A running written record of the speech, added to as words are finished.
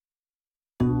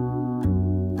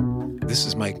This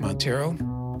is Mike Montero.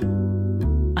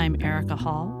 I'm Erica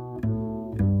Hall.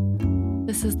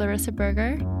 This is Larissa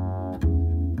Berger.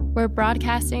 We're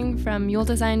broadcasting from Mule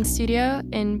Design Studio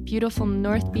in beautiful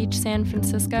North Beach, San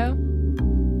Francisco.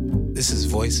 This is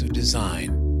Voice of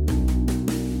Design.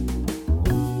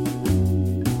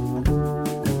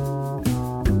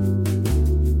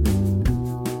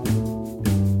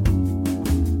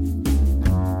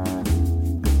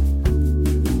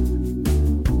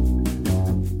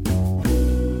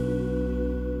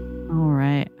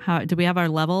 Do we have our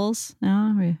levels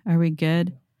now? Are we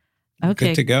good? Okay,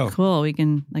 good to go. Cool. We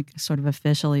can sort of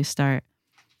officially start.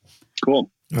 Cool.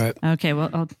 All right. Okay, well,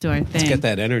 I'll do our thing. Let's get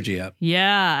that energy up.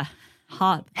 Yeah.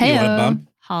 Hot. Hey, you want a bump?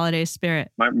 Holiday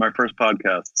spirit. My first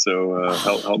podcast, so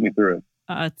help me through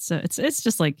it. It's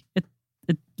just like it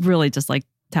really just like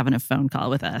having a phone call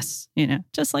with us,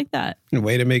 just like that.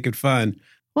 Way to make it fun.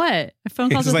 What? A phone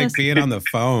call It's with like us? being on the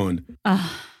phone.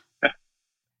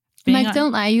 Mike,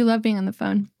 don't lie. You love being on the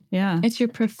phone. Yeah. It's your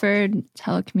preferred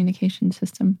telecommunication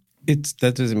system.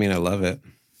 That doesn't mean I love it.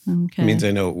 Okay. It means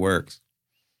I know it works.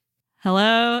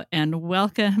 Hello and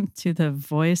welcome to the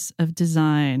Voice of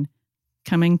Design,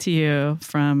 coming to you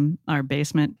from our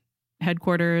basement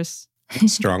headquarters.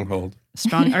 Stronghold.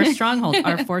 Our stronghold,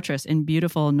 our fortress in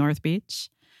beautiful North Beach.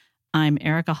 I'm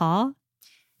Erica Hall.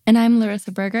 And I'm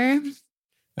Larissa Berger.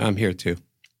 I'm here too.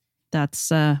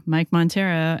 That's Mike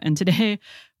Montero. And today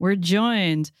we're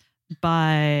joined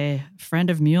by friend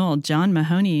of Mule, John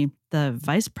Mahoney, the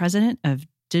Vice President of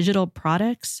Digital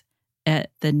Products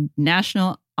at the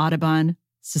National Audubon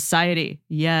Society.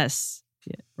 Yes.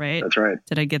 Right? That's right.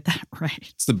 Did I get that right?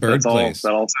 It's the bird place.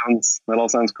 That all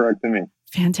sounds correct to me.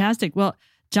 Fantastic. Well,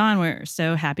 John, we're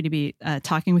so happy to be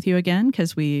talking with you again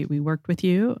because we worked with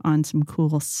you on some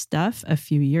cool stuff a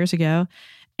few years ago.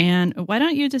 And why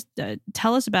don't you just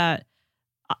tell us about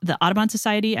the Audubon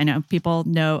Society? I know people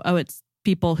know, it's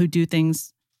people who do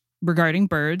things regarding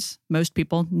birds. Most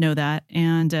people know that.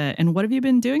 And what have you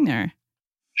been doing there?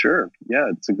 Sure.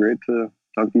 Yeah, it's great to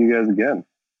talk to you guys again.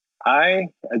 I,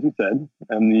 as you said,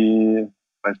 am the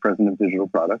Vice President of Digital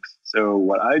Products. So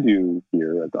what I do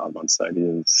here at the Audubon Society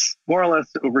is more or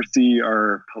less oversee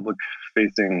our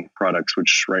public-facing products,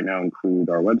 which right now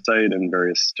include our website and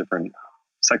various different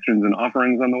sections and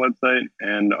offerings on the website,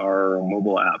 and our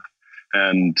mobile app.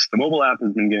 And the mobile app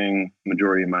has been getting the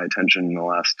majority of my attention in the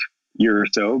last year or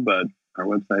so, but our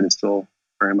website is still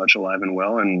very much alive and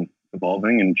well and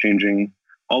evolving and changing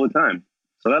all the time.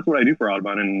 So that's what I do for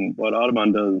Audubon. And what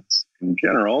Audubon does in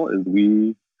general is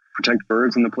we protect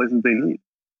birds in the places they need.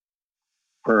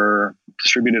 We're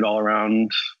distributed all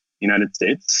around the United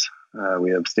States. We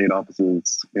have state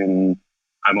offices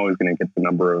I'm always going to get the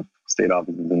number of state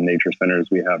offices and nature centers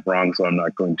we have wrong, so I'm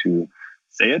not going to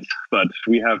say it, but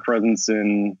we have presence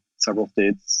in several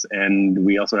states, and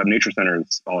we also have nature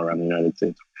centers all around the United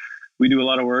States. We do a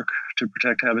lot of work to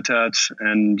protect habitat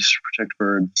and protect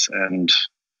birds, and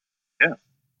yeah.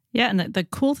 Yeah, and the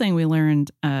cool thing we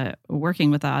learned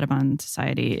working with the Audubon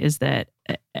Society is that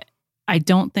I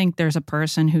don't think there's a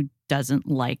person who doesn't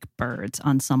like birds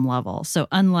on some level. So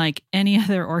unlike any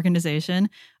other organization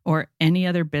or any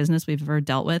other business we've ever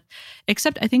dealt with,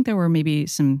 except I think there were maybe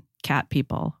some cat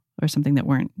people or something that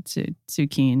weren't too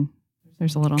keen.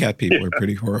 There's a little... Cat people are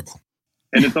pretty horrible.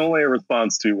 And it's only a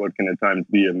response to what can at times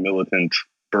be a militant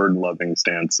bird-loving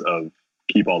stance of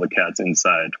keep all the cats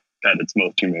inside at its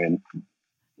most humane.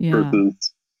 Yeah.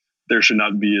 Versus there should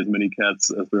not be as many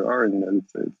cats as there are in the United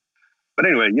States. But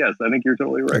anyway, yes, I think you're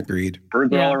totally right. Agreed.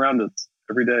 Birds are all around us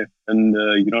every day, and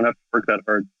you don't have to work that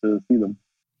hard to see them.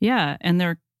 Yeah, and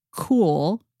they're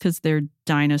cool because they're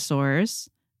dinosaurs.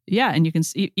 Yeah, and you can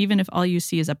see, even if all you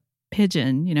see is a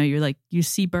pigeon, you're you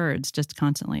see birds just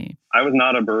constantly. I was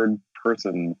not a bird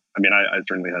person. I mean, I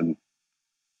certainly had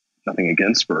nothing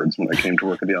against birds when I came to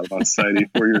work at the Audubon Society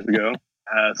 4 years ago.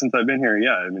 Since I've been here,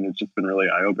 yeah, I mean, it's just been really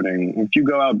eye-opening. If you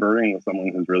go out birding with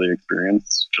someone who's really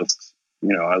experienced,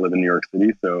 I live in New York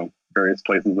City, so various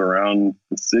places around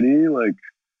the city,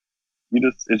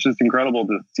 it's just incredible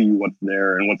to see what's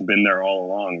there and what's been there all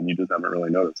along, and you just haven't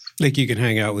really noticed. Like you can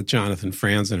hang out with Jonathan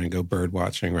Franzen and go bird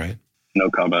watching, right? No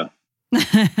comment.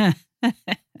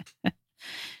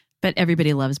 But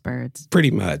everybody loves birds.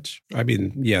 Pretty much. I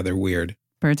mean, yeah, they're weird.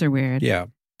 Birds are weird. Yeah.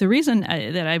 The reason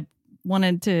that I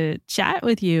wanted to chat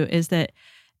with you is that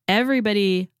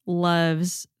everybody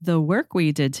loves the work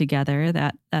we did together.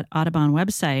 That Audubon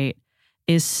website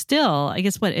is still, I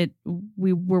guess,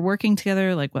 we were working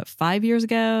together 5 years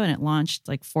ago, and it launched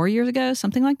 4 years ago,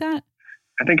 something like that.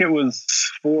 I think it was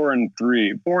 4 and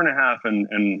 4.5,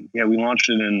 and yeah, we launched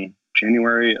it in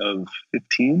January of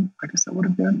 15. I guess that would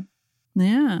have been.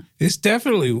 Yeah. It's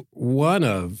definitely one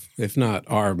of, if not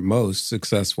our most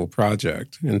successful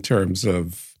project in terms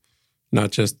of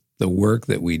not just the work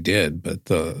that we did, but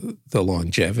the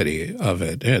longevity of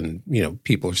it. And,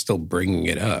 people are still bringing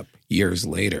it up years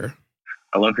later.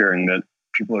 I love hearing that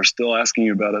people are still asking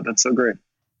you about it. That's so great.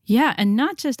 Yeah. And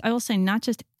not just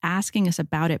asking us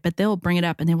about it, but they'll bring it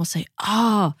up and they will say,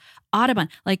 oh, Audubon.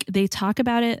 Like they talk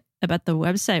about it, about the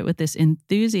website with this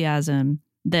enthusiasm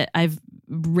that I've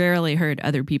rarely heard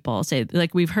other people say.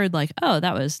 Like we've heard like, oh,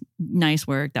 that was nice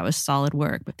work. That was solid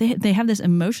work. But they have this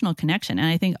emotional connection. And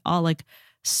I think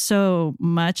so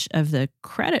much of the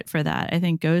credit for that, I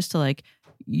think, goes to like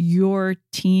your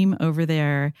team over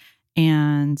there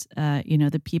and,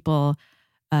 the people.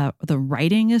 The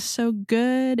writing is so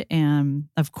good, and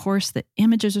of course the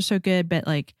images are so good. But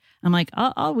like, I'm like,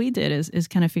 all we did is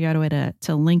kind of figure out a way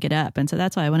to link it up, and so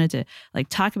that's why I wanted to like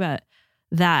talk about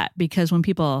that, because when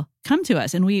people come to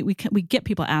us and we get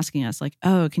people asking us like,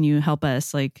 oh, can you help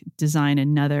us like design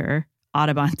another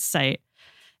Audubon site?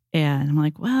 And I'm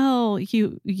like, well,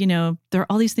 you there are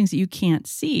all these things that you can't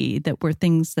see that were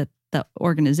things that the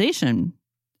organization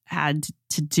had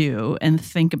to do and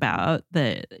think about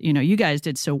that, you guys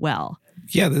did so well.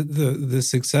 Yeah, the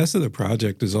success of the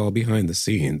project is all behind the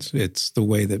scenes. It's the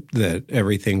way that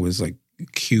everything was like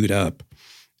queued up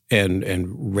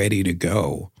and ready to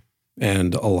go.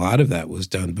 And a lot of that was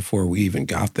done before we even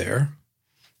got there.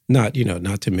 Not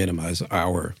to minimize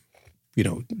our,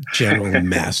 general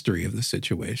mastery of the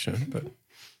situation, but.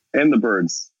 And the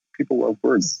birds. People love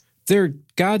birds. They're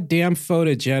goddamn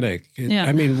photogenic. Yeah.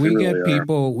 I mean, we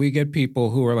really get people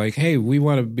who are like, "Hey, we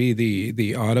want to be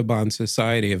the Audubon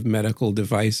Society of Medical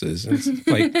Devices." And it's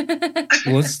like,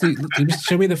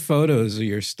 show me the photos of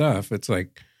your stuff. It's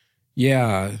like,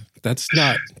 yeah, that's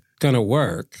not gonna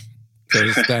work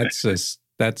because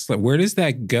that's like, where does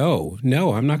that go?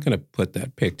 No, I'm not gonna put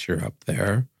that picture up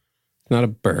there. It's not a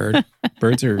bird.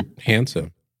 Birds are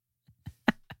handsome.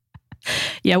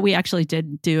 Yeah, we actually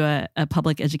did do a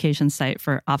public education site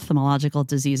for ophthalmological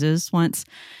diseases once.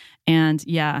 And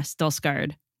yeah, still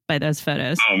scarred by those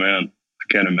photos. Oh, man.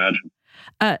 I can't imagine.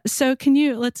 So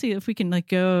let's see if we can like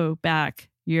go back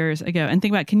years ago and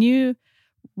think about, can you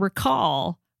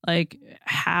recall like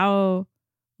how,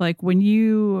 like when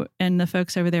you and the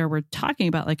folks over there were talking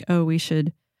about like, oh, we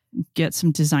should get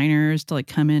some designers to like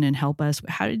come in and help us.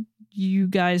 How did you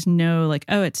guys know like,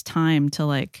 oh, it's time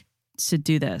to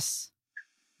do this?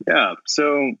 Yeah.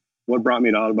 So what brought me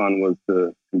to Audubon was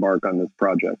to embark on this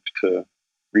project to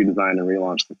redesign and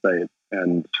relaunch the site.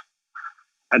 And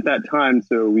at that time,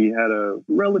 so we had a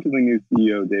relatively new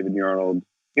CEO, David Yarnold,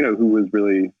 who was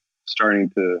really starting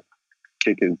to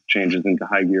kick his changes into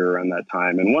high gear around that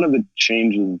time. And one of the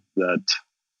changes that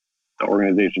the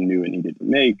organization knew it needed to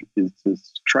make is to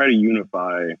try to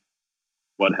unify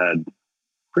what had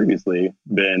previously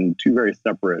been two very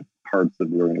separate parts of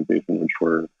the organization, which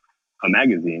were a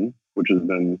magazine, which has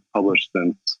been published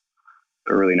since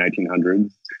the early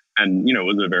 1900s and,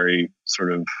 was a very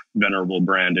sort of venerable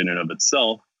brand in and of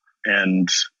itself, and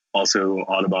also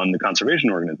Audubon, the conservation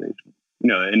organization.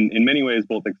 In many ways,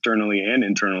 both externally and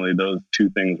internally, those two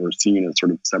things were seen as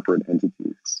sort of separate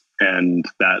entities. And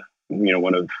that,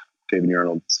 one of David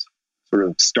Yarnold's sort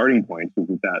of starting points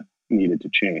was that needed to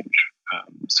change.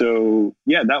 So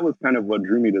yeah, that was kind of what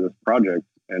drew me to this project,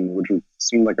 and which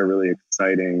seemed like a really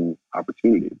exciting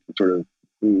opportunity to sort of,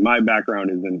 my background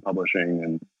is in publishing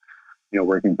and,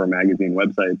 working for magazine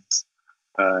websites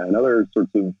and other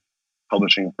sorts of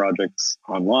publishing projects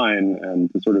online,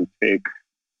 and to sort of take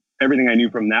everything I knew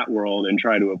from that world and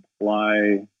try to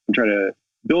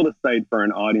build a site for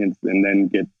an audience and then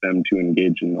get them to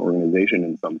engage in the organization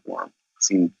in some form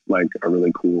seemed like a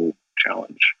really cool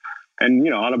challenge. And,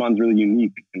 Audubon's really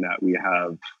unique in that we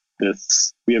have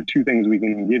two things we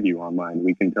can give you online.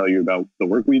 We can tell you about the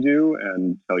work we do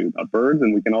and tell you about birds.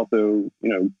 And we can also,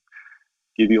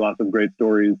 give you lots of great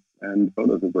stories and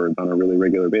photos of birds on a really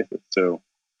regular basis. So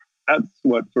that's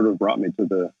what sort of brought me to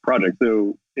the project.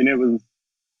 So, and it was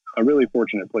a really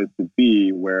fortunate place to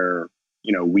be where,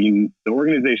 the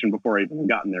organization before I even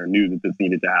gotten there knew that this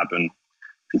needed to happen.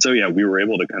 And so, yeah, we were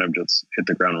able to kind of just hit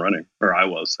the ground running, or I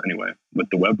was anyway, with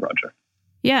the web project.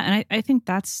 Yeah. And I think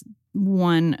that's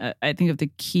one, I think of the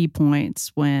key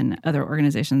points when other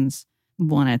organizations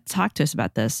want to talk to us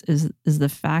about this is the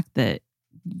fact that,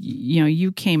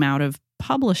 you came out of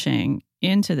publishing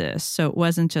into this. So it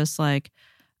wasn't just like,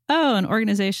 oh, an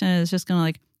organization is just going to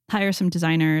like hire some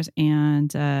designers and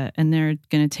they're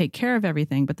going to take care of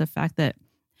everything. But the fact that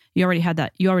you already had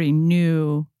that, you already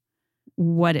knew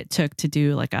what it took to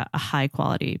do like a high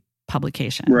quality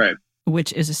publication, right?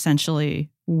 Which is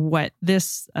essentially what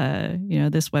this,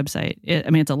 this website,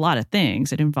 it's a lot of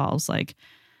things. It involves like,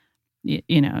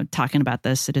 talking about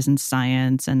the citizen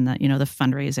science and the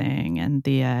fundraising and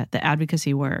the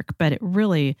advocacy work, but it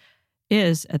really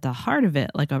is at the heart of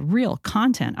it like a real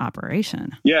content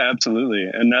operation. Yeah, absolutely.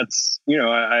 And that's,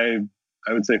 I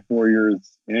would say 4 years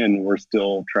in, we're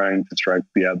still trying to strike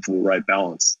the absolute right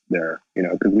balance there,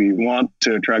 because we want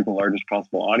to attract the largest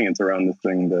possible audience around this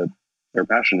thing that they're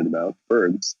passionate about,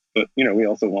 birds. But, we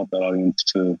also want that audience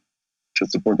to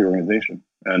support the organization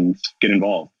and get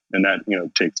involved. And that,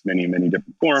 takes many, many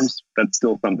different forms. That's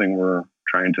still something we're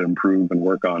trying to improve and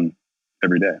work on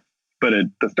every day. But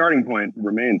the starting point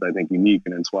remains, I think, unique.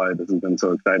 And it's why this has been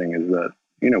so exciting is that,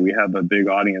 we have a big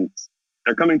audience.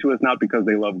 They're coming to us not because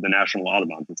they love the National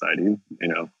Audubon Society.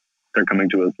 They're coming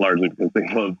to us largely because they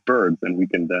love birds. And we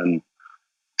can then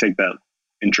take that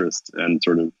interest and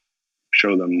sort of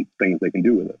show them things they can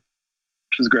do with it,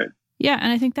 which is great. Yeah,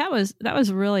 and I think that was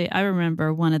really, I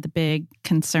remember one of the big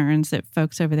concerns that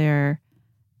folks over there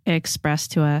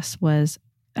expressed to us was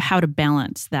how to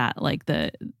balance that, like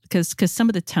because some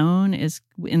of the tone is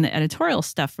in the editorial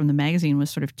stuff from the magazine was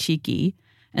sort of cheeky,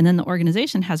 and then the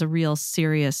organization has a real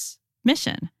serious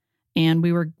mission, and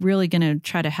we were really going to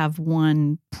try to have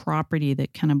one property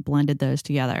that kind of blended those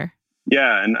together.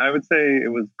 Yeah, and I would say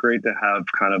it was great to have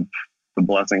kind of the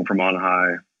blessing from on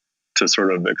high to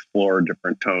sort of explore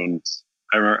different tones.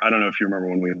 I don't know if you remember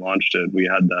when we launched it, we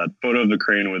had that photo of the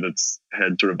crane with its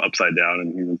head sort of upside down,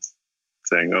 and he was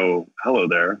saying, "Oh, hello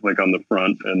there," like on the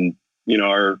front. And,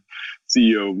 our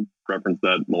CEO referenced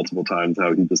that multiple times,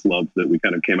 how he just loved that we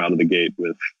kind of came out of the gate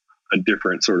with a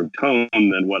different sort of tone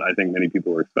than what I think many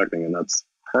people were expecting. And that's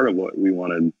part of what we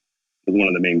wanted, was one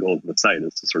of the main goals of the site,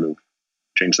 is to sort of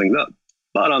change things up.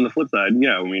 But on the flip side,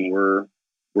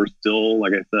 we're still,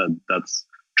 like I said, that's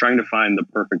trying to find the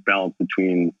perfect balance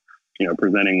between,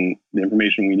 presenting the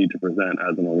information we need to present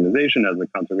as an organization, as a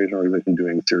conservation organization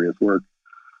doing serious work,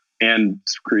 and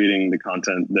creating the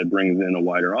content that brings in a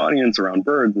wider audience around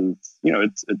birds. Is,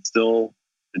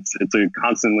 it's a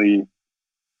constantly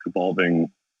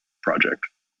evolving project.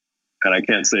 And I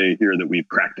can't say here that we've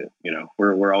cracked it.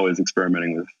 We're always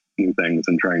experimenting with new things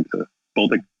and trying to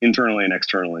both internally and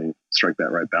externally strike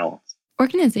that right balance.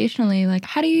 Organizationally, like,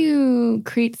 how do you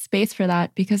create space for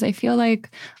that? Because I feel like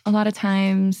a lot of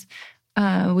times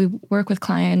we work with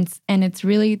clients and it's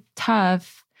really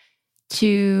tough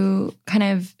to kind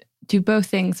of do both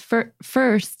things.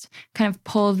 First, kind of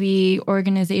pull the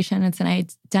organization, it's an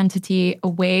identity,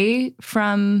 away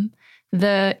from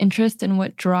the interest in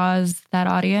what draws that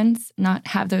audience, not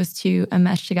have those two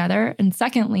mesh together. And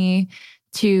secondly,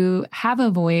 to have a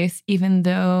voice, even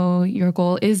though your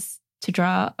goal is to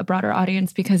draw a broader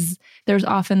audience, because there's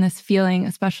often this feeling,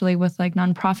 especially with like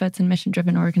nonprofits and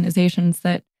mission-driven organizations,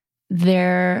 that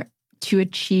they're to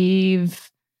achieve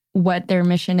what their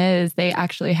mission is, they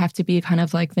actually have to be kind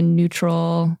of like the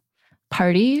neutral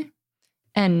party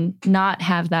and not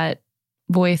have that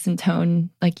voice and tone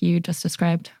like you just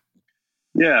described.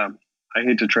 Yeah, I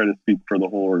hate to try to speak for the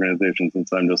whole organization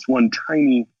since I'm just one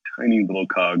tiny, tiny little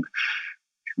cog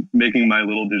making my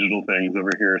little digital things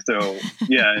over here. So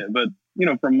yeah, but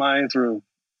from my sort of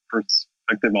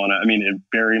perspective on it, it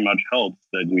very much helps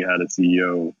that we had a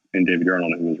CEO in David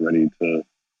Yarnold who was ready to,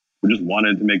 who just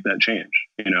wanted to make that change,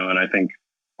 and I think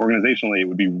organizationally it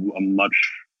would be a much,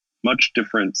 much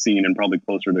different scene and probably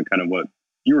closer to kind of what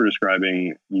you were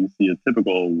describing. You see a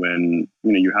typical when,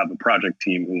 you have a project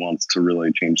team who wants to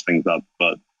really change things up,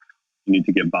 but you need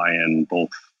to get buy-in both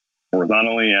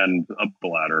horizontally and up the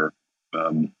ladder.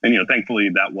 And thankfully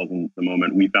that wasn't the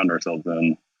moment we found ourselves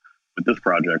in with this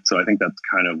project. So I think that's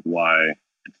kind of why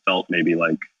it felt maybe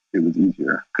like it was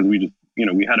easier, because we just,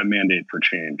 we had a mandate for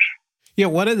change. Yeah,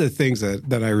 one of the things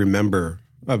that I remember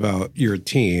about your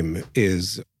team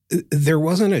is there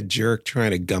wasn't a jerk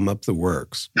trying to gum up the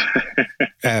works.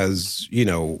 As,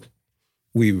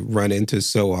 we run into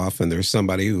so often, there's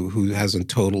somebody who hasn't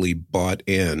totally bought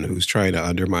in, who's trying to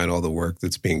undermine all the work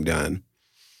that's being done.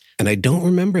 And I don't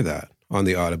remember that on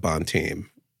the Audubon team.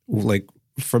 Like,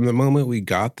 from the moment we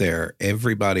got there,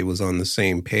 everybody was on the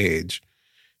same page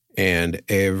and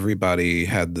everybody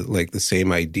had the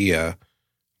same idea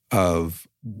of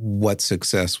what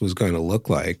success was going to look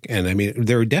like. And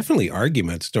there were definitely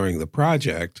arguments during the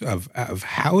project of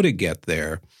how to get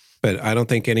there, but I don't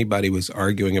think anybody was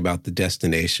arguing about the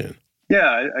destination.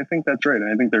 Yeah, I think that's right.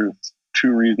 And I think there's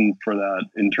two reasons for that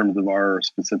in terms of our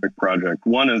specific project.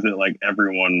 One is that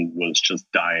everyone was just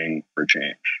dying for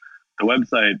change. The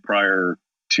website prior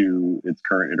to its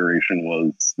current iteration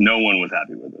was, no one was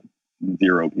happy with it.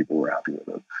 0 people were happy with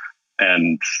it.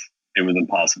 And it was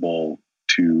impossible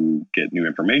to get new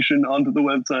information onto the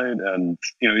website. And,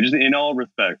 just in all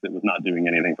respects, it was not doing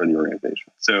anything for the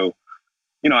organization. So,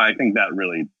 I think that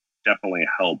really definitely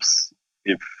helps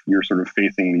if you're sort of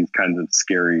facing these kinds of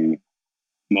scary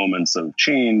moments of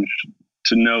change,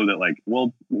 to know that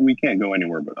we can't go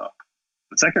anywhere but up.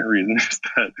 The second reason is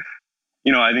that,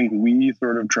 I think we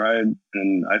sort of tried,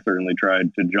 and I certainly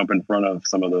tried, to jump in front of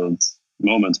some of those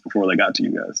moments before they got to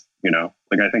you guys.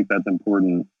 I think that's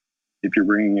important if you're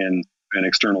bringing in an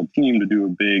external team to do a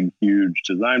big, huge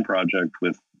design project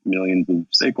with millions of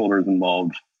stakeholders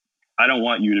involved. I don't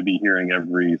want you to be hearing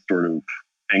every sort of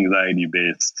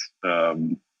anxiety-based,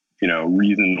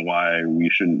 reason why we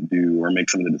shouldn't do or make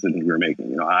some of the decisions we were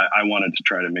making. I wanted to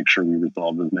try to make sure we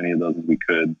resolved as many of those as we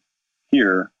could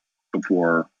here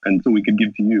before, and so we could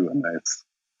give to you a nice,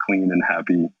 clean, and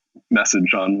happy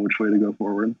message on which way to go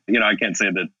forward. I can't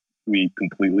say that we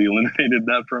completely eliminated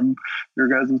that from your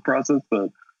guys' process, but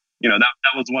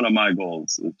that was one of my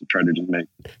goals, is to try to just make.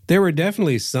 There were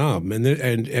definitely some, and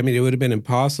I mean, it would have been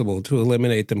impossible to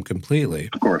eliminate them completely.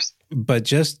 Of course. But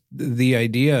just the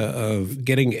idea of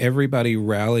getting everybody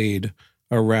rallied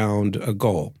around a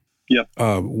goal. Yep.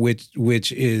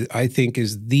 Which is, I think,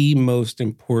 is the most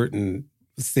important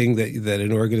thing that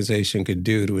an organization could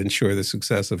do to ensure the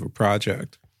success of a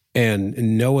project.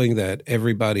 And knowing that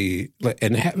everybody,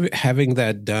 and having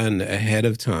that done ahead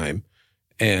of time,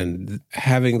 and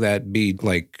having that be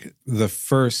like the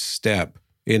first step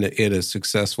in a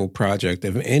successful project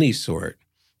of any sort,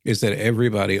 is that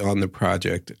everybody on the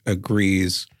project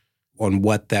agrees on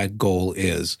what that goal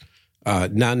is.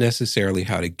 Not necessarily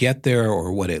how to get there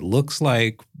or what it looks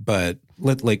like, but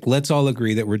let's all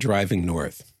agree that we're driving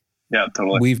north. Yeah,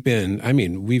 totally. We've been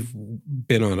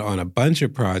on a bunch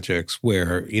of projects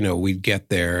where, we'd get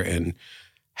there and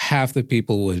half the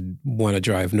people would want to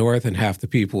drive north and half the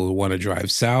people would want to drive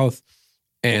south.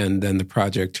 And then the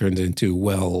project turns into,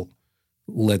 well,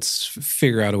 let's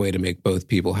figure out a way to make both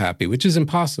people happy, which is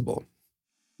impossible.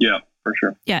 Yeah, for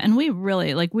sure. Yeah. And we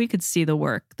really, we could see the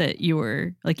work that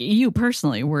you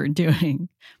personally were doing.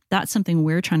 That's something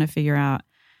we're trying to figure out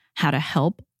how to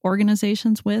help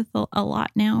organizations with a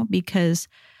lot now, because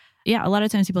a lot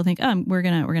of times people think, we're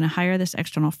gonna hire this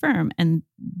external firm and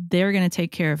they're gonna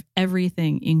take care of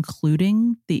everything,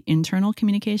 including the internal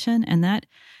communication, and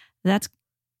that's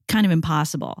kind of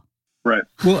impossible. Right.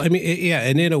 Well, I mean,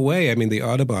 and in a way, I mean, the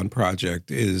Audubon project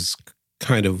is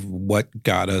kind of what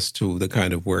got us to the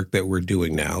kind of work that we're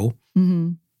doing now.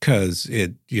 Mm-hmm. Because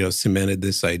it, cemented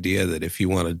this idea that if you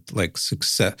want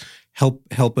to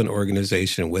help an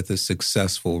organization with a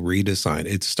successful redesign,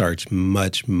 it starts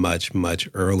much, much, much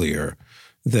earlier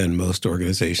than most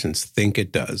organizations think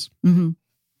it does. Mm-hmm.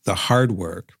 The hard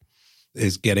work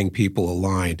is getting people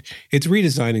aligned. It's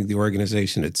redesigning the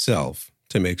organization itself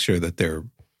to make sure that they're,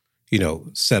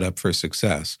 set up for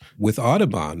success. With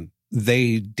Audubon,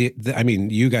 they did, I mean,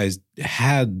 you guys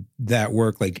had that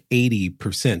work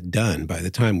 80% done by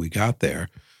the time we got there.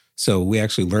 So we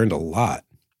actually learned a lot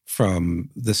from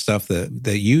the stuff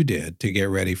that you did to get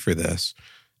ready for this.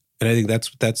 And I think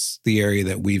that's the area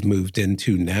that we've moved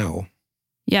into now.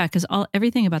 Yeah, because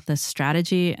everything about the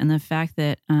strategy and the fact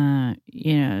that,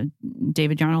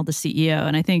 David Yarnold, the CEO,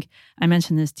 and I think I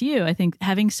mentioned this to you, I think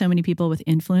having so many people with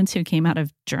influence who came out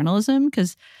of journalism,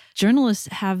 because journalists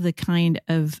have the kind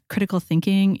of critical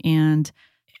thinking and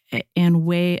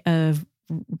way of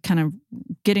kind of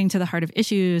getting to the heart of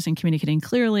issues and communicating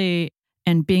clearly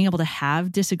and being able to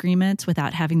have disagreements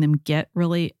without having them get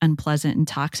really unpleasant and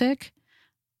toxic,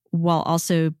 while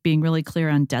also being really clear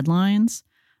on deadlines.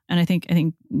 And I think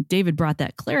David brought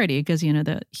that clarity because, he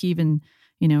even,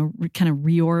 kind of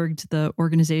reorged the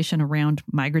organization around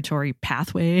migratory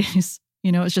pathways.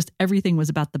 It's just everything was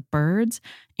about the birds.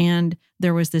 And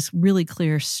there was this really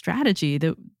clear strategy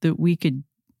that we could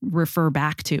refer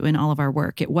back to in all of our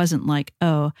work. It wasn't like,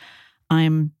 oh,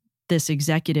 I'm this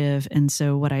executive and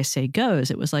so what I say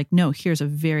goes. It was like, no, here's a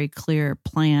very clear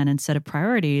plan and set of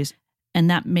priorities.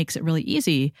 And that makes it really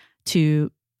easy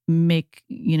to make,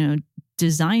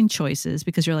 design choices,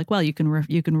 because you're like, well, you can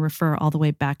refer all the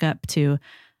way back up to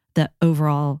the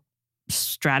overall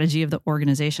strategy of the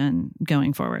organization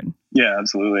going forward. Yeah,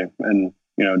 absolutely. And,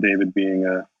 David being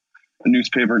a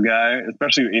newspaper guy,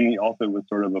 especially, and he also was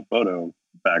sort of a photo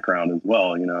background as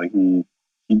well.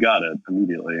 He got it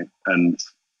immediately. And,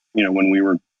 when we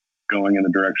were going in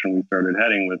the direction we started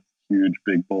heading with huge,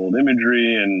 big, bold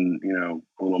imagery and,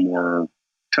 a little more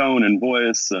tone and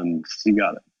voice, and he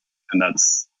got it. And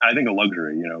that's, I think, a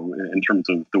luxury, in terms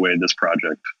of the way this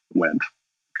project went,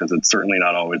 because it's certainly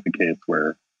not always the case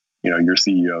where, your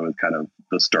CEO is kind of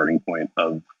the starting point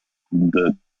of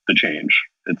the change.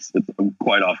 It's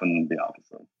quite often the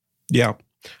opposite. Yeah.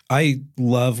 I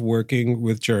love working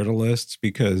with journalists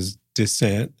because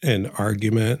dissent and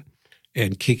argument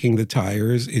and kicking the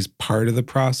tires is part of the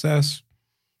process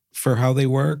for how they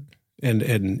work.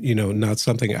 And not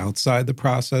something outside the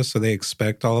process. So they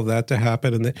expect all of that to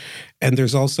happen. And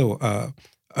there's also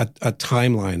a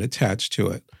timeline attached to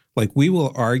it. Like, we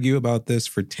will argue about this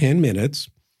for 10 minutes,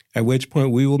 at which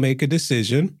point we will make a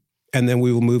decision, and then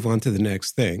we will move on to the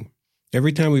next thing.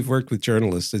 Every time we've worked with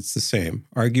journalists, it's the same.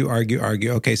 Argue, argue, argue.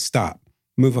 Okay, stop.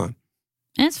 Move on.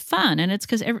 And it's fun. And it's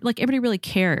because everybody really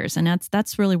cares. And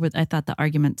that's really what I thought the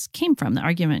arguments came from. The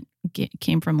argument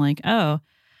came from like, oh,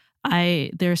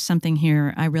 there's something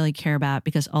here I really care about,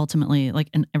 because ultimately,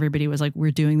 and everybody was like, we're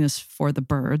doing this for the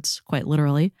birds, quite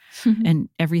literally. And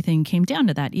everything came down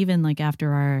to that. Even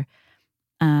after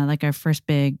our first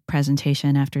big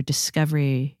presentation after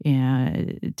Discovery,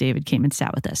 David came and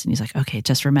sat with us and he's like, okay,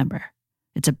 just remember,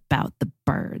 it's about the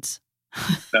birds.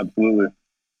 Absolutely.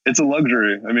 It's a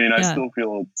luxury. I mean, I still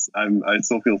feel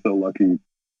so lucky,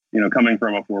 coming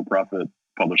from a for-profit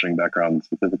publishing background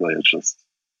specifically. It's just,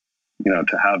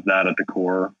 to have that at the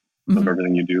core of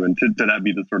everything you do, and to that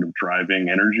be the sort of driving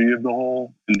energy of the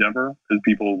whole endeavor, is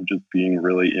people just being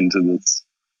really into this,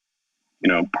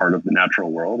 part of the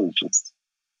natural world, is just,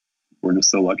 we're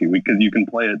just so lucky because you can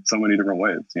play it so many different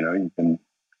ways. You can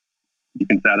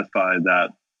satisfy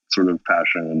that sort of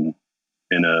passion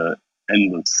in a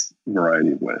endless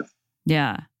variety of ways.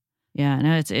 Yeah. Yeah.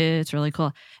 No, it's really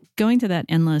cool. Going to that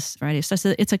endless variety of stuff.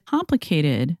 So it's a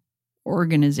complicated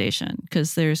organization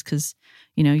because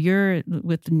you're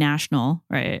with national,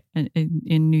 right,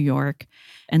 in New York,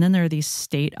 and then there are these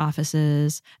state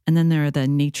offices, and then there are the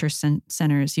nature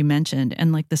centers you mentioned,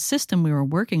 and the system we were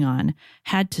working on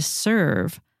had to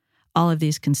serve all of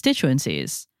these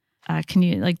constituencies. Can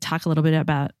you talk a little bit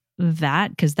about that?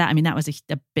 Because that was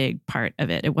a big part of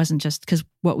it. It wasn't just because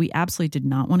what we absolutely did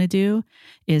not want to do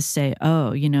is say,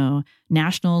 oh,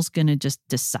 national's going to just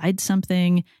decide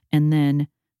something and then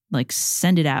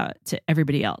send it out to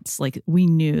everybody else. We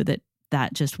knew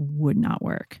that just would not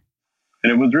work.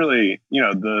 And it was really,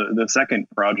 the second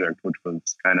project, which was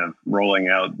kind of rolling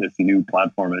out this new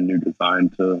platform and new design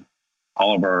to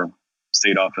all of our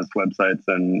state office websites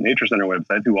and nature center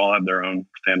websites, who all have their own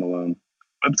standalone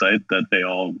website that they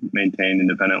all maintain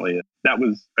independently. That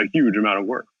was a huge amount of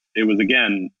work. It was,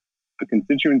 again, a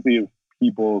constituency of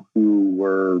people who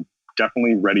were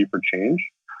definitely ready for change.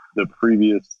 The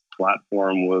previous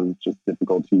platform was just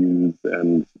difficult to use,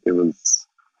 and it was,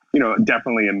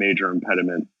 definitely a major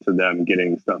impediment to them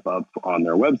getting stuff up on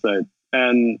their website.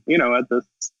 And, at this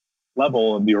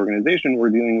level of the organization, we're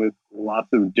dealing with lots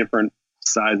of different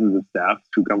sizes of staff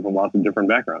who come from lots of different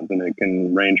backgrounds. And it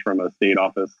can range from a state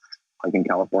office, like in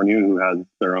California, who has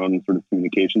their own sort of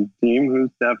communications team whose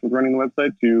staff is running the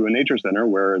website, to a nature center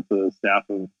where it's a staff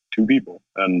of 2 people.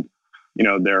 And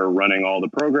they're running all the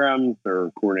programs,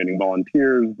 they're coordinating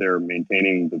volunteers, they're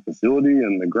maintaining the facility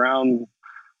and the grounds.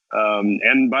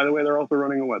 And by the way, they're also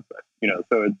running a website,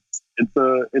 so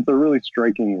it's a really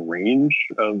striking range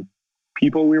of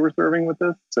people we were serving with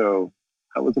this. So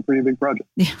that was a pretty big project.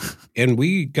 Yeah. And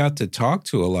we got to talk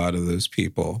to a lot of those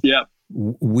people. Yeah.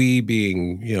 We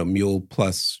being, Mule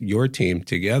plus your team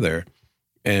together.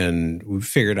 And we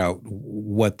figured out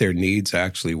what their needs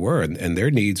actually were. And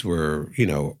their needs were,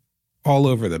 all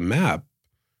over the map,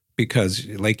 because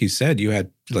like you said, you had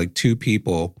 2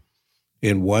 people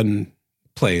in one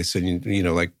place and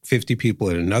 50 people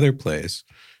in another place,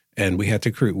 and we had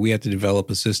to develop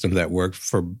a system that worked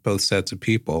for both sets of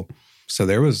people. So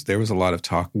there was a lot of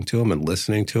talking to them and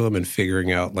listening to them and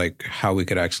figuring out how we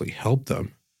could actually help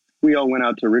them. We all went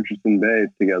out to Richardson Bay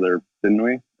together, didn't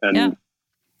we? And yeah,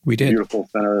 we did. Beautiful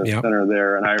center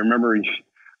there. And I remember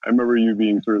you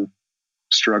being sort of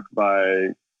struck by,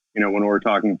 when we were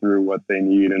talking through what they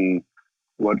need and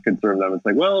what could serve them. It's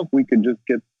like, well, if we could just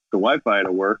get the Wi-Fi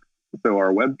to work, so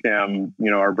our webcam,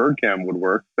 our bird cam would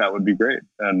work, that would be great.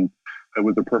 And it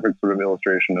was a perfect sort of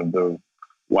illustration of the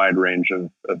wide range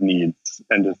of needs,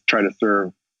 and just try to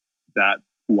serve that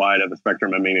wide of a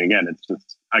spectrum. I mean, again, it's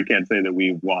just, I can't say that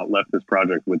we left this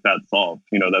project with that solved.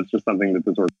 That's just something that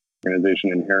this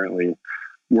organization inherently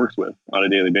works with on a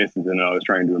daily basis. And I was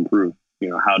trying to improve,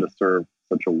 how to serve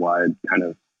such a wide kind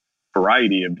of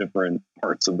variety of different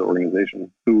parts of the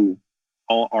organization who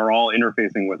are all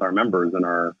interfacing with our members and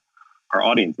our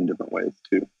audience in different ways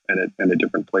too, and at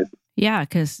different places. Yeah,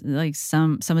 because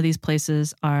some of these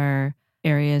places are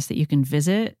areas that you can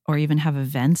visit or even have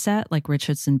events at, like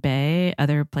Richardson Bay.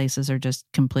 Other places are just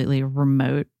completely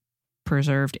remote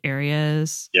preserved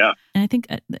areas. Yeah. And I think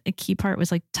a key part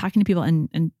was like talking to people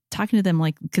and talking to them,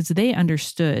 like, because they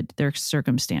understood their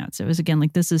circumstance. It was, again,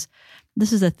 like, this is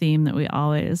a theme that we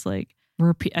always like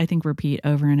repeat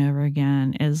over and over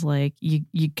again, is like,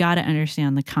 you got to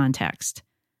understand the context.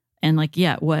 And like,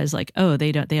 yeah, it was like, oh,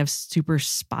 they have super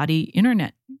spotty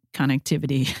internet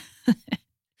connectivity.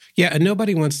 Yeah. And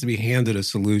nobody wants to be handed a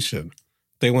solution.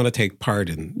 They want to take part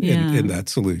in that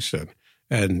solution.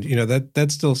 And,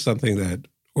 that's still something that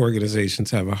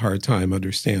organizations have a hard time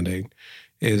understanding,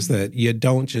 is that you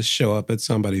don't just show up at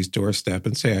somebody's doorstep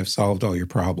and say, I've solved all your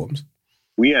problems.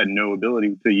 We had no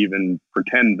ability to even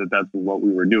pretend that that's what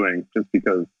we were doing, just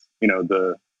because,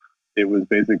 it was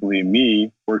basically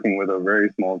me working with a very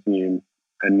small team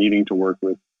and needing to work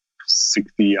with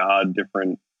 60 odd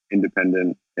different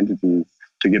independent entities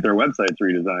to get their websites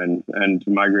redesigned and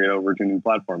to migrate over to a new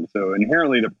platform. So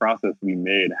inherently the process we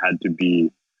made had to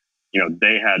be,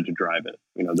 they had to drive it.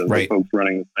 The folks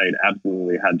running the site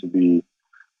absolutely had to be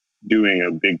doing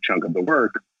a big chunk of the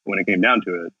work when it came down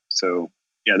to it. So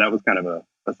yeah, that was kind of a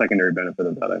secondary benefit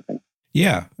of that, I think.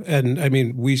 Yeah. And I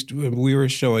mean, we were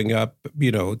showing up,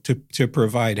 to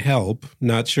provide help,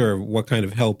 not sure what kind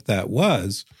of help that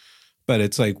was, but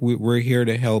it's like, we're here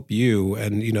to help you.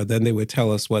 And, then they would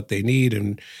tell us what they need.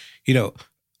 And,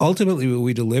 ultimately what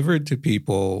we delivered to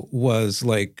people was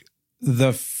like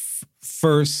the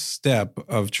first step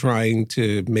of trying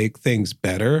to make things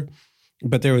better.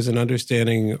 But there was an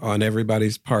understanding on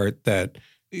everybody's part that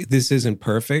this isn't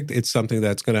perfect. It's something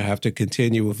that's going to have to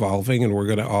continue evolving, and we're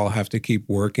going to all have to keep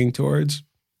working towards.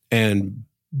 And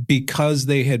because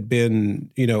they had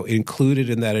been, included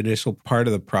in that initial part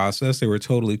of the process, they were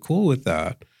totally cool with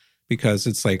that, because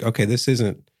it's like, okay, this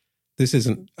isn't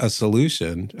a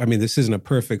solution. I mean, this isn't a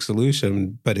perfect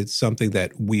solution, but it's something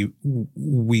that we're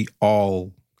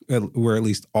at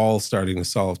least all starting to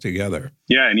solve together.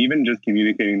 Yeah, and even just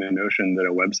communicating the notion that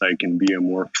a website can be a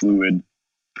more fluid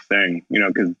thing,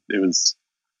 because it was,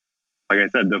 like I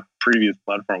said, the previous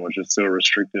platform was just so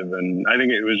restrictive. And I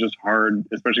think it was just hard,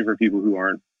 especially for people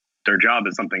who their job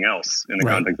is something else in the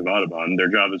context of Audubon. Their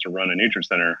job is to run a nature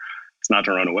center. It's not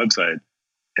to run a website.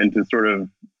 And to sort of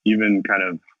even kind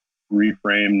of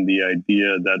reframe the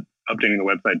idea that updating the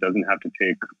website doesn't have to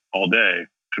take all day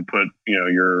to put,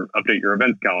 update your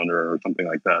events calendar or something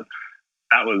like that.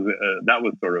 That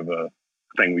was sort of a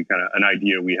thing an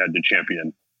idea we had to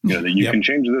champion. That you can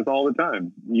change this all the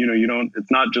time.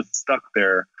 It's not just stuck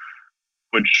there,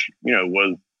 which,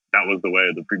 was the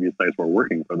way the previous sites were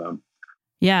working for them.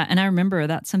 Yeah. And I remember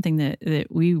that's something that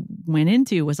we went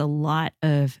into, was a lot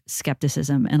of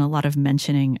skepticism and a lot of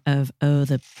mentioning of,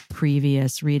 the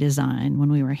previous redesign,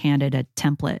 when we were handed a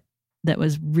template that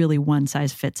was really one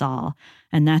size fits all.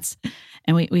 And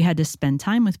we had to spend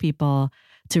time with people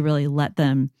to really let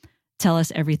them tell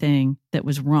us everything that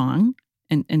was wrong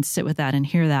and sit with that and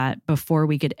hear that before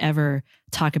we could ever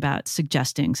talk about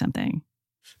suggesting something.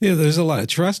 Yeah, there's a lot of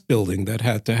trust building that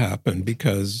had to happen,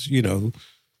 because,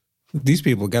 these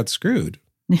people got screwed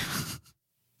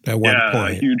at one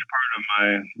point. A huge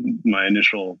part of my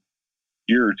initial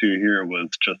year or two here was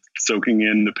just soaking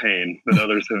in the pain that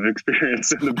others have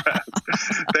experienced in the past.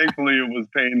 Thankfully, it was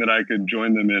pain that I could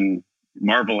join them in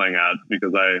marveling at,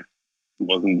 because I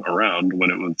wasn't around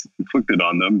when it was inflicted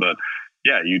on them. But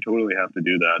yeah, you totally have to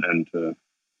do that, and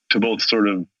to both sort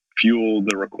of fuel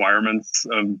the requirements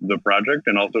of the project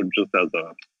and also just as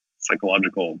a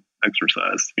psychological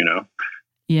exercise,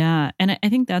 Yeah, and I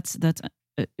think that's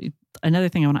another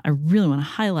thing I really want to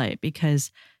highlight,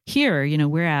 because here,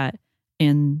 we're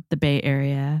in the Bay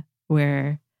Area,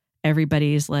 where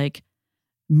everybody's like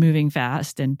moving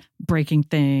fast and breaking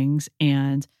things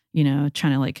and,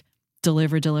 trying to like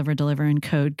deliver and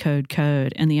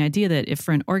code. And the idea that if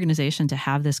for an organization to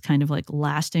have this kind of like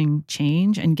lasting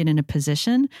change and get in a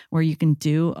position where you can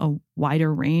do a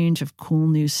wider range of cool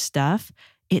new stuff,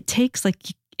 it takes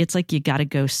it's like you got to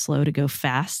go slow to go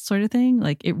fast sort of thing.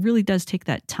 Like, it really does take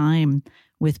that time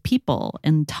with people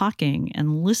and talking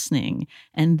and listening.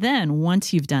 And then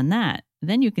once you've done that,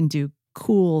 then you can do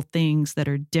cool things that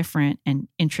are different and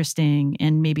interesting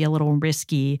and maybe a little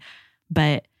risky,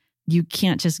 but you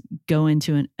can't just go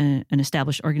into an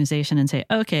established organization and say,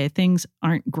 okay, things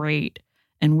aren't great,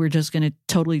 and we're just going to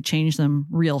totally change them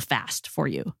real fast for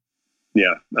you.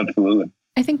 Yeah, absolutely.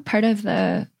 I think part of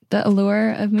the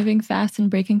allure of moving fast and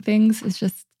breaking things is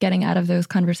just getting out of those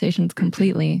conversations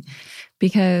completely.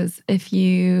 Because if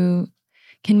you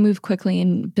can move quickly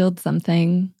and build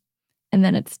something and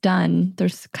then it's done,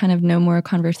 there's kind of no more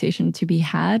conversation to be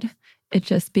had. It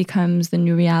just becomes the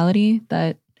new reality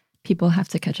that people have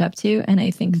to catch up to. And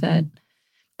I think that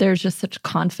there's just such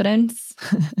confidence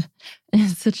and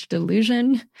such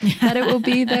delusion that it will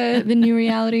be the new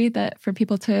reality that for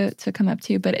people to come up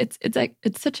to. But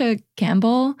it's such a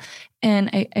gamble.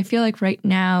 And I feel like right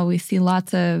now we see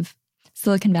lots of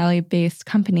Silicon Valley-based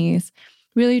companies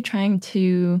really trying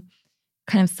to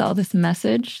kind of sell this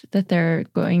message that they're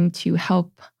going to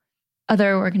help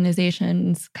other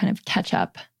organizations kind of catch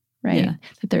up, right? Yeah.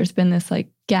 That there's been this like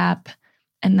gap,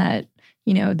 and that,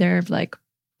 they're like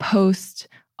post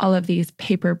all of these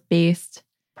paper-based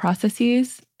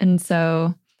processes. And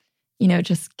so,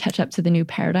 just catch up to the new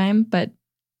paradigm. But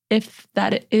if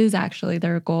that is actually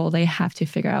their goal, they have to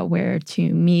figure out where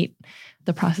to meet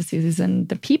the processes and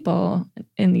the people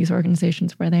in these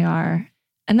organizations where they are.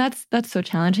 And that's so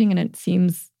challenging. And it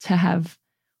seems to have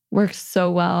worked so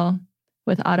well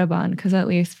with Audubon, because at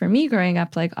least for me growing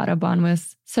up, like Audubon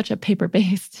was such a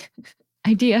paper-based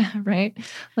idea, right?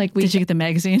 Like did you get the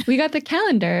magazine? We got the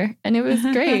calendar, and it was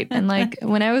great. And like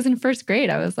when I was in first grade,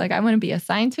 I was like, I want to be a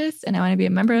scientist and I want to be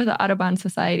a member of the Audubon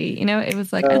Society. It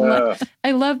was like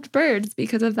I loved birds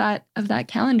because of that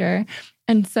calendar.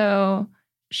 And so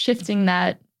shifting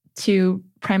that to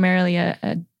primarily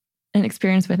an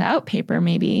experience without paper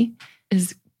maybe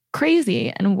is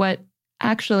crazy. And what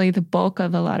actually the bulk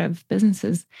of a lot of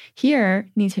businesses here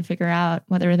need to figure out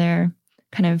whether they're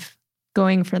kind of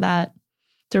going for that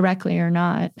directly or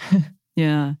not.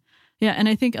 Yeah. Yeah. And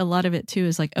I think a lot of it too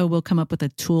is like, oh, we'll come up with a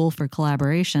tool for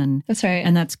collaboration. That's right.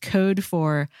 And that's code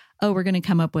for, oh, we're going to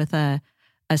come up with a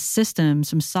system,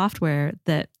 some software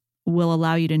that will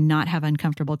allow you to not have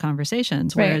uncomfortable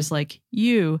conversations. Right. Whereas like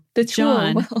you, the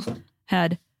tool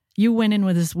John, you went in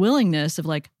with this willingness of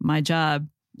like, my job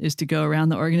is to go around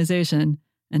the organization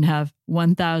and have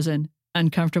 1,000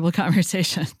 uncomfortable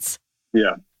conversations.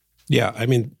 Yeah. Yeah. I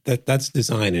mean, that's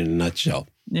design in a nutshell.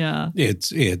 Yeah.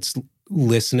 It's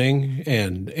listening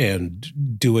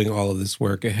and doing all of this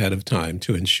work ahead of time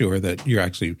to ensure that you're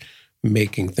actually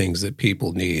making things that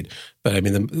people need. But I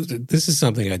mean, this is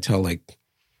something I tell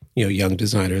young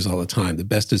designers all the time. The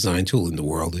best design tool in the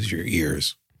world is your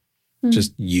ears. Mm-hmm.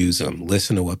 Just use them.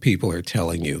 Listen to what people are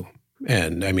telling you.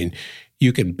 And I mean,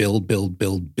 you can build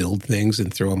things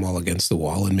and throw them all against the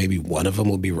wall, and maybe one of them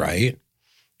will be right.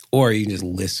 Or you can just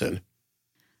listen.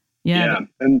 Yeah.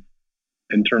 And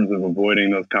in terms of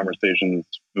avoiding those conversations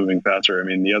moving faster, I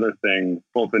mean, the other thing,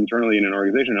 both internally in an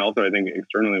organization and also I think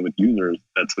externally with users,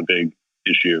 that's the big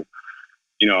issue.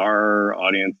 Our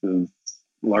audience is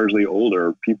largely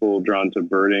older. People drawn to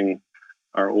birding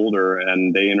are older,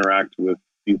 and they interact with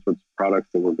these sorts of products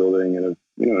that we're building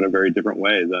in a very different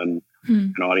way than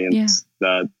an audience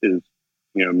that is,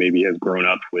 maybe has grown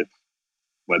up with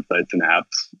websites and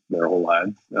apps their whole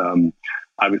lives.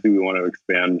 Obviously, we want to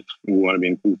expand. We want to be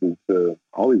inclusive to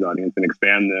all these audiences and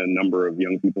expand the number of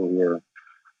young people who are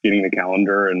getting the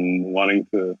calendar and wanting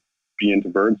to be into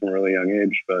birds from a really young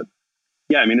age. But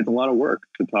yeah, I mean, it's a lot of work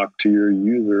to talk to your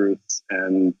users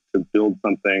and to build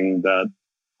something that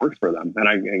works for them. And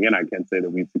I can't say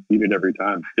that we've succeeded every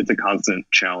time. It's a constant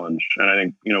challenge. And I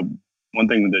think, one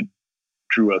thing that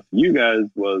drew us to you guys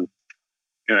was,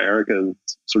 Erica's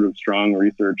sort of strong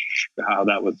research, how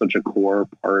that was such a core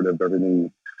part of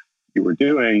everything you were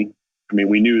doing. I mean,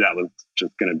 we knew that was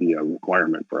just going to be a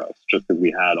requirement for us, just because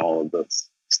we had all of this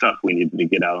stuff we needed to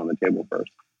get out on the table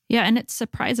first. Yeah. And it's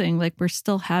surprising, like we're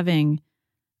still having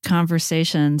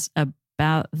conversations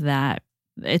about that.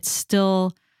 It's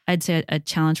still, I'd say, a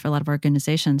challenge for a lot of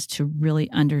organizations to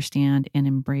really understand and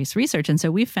embrace research. And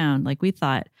so we found, like we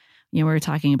thought, we were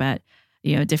talking about,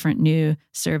 different new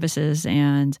services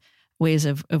and ways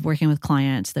of working with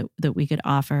clients that we could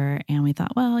offer. And we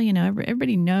thought, well,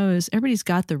 everybody knows, everybody's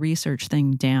got the research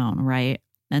thing down, right?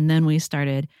 And then we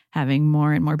started having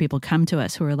more and more people come to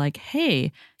us who are like,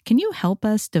 hey, can you help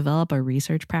us develop a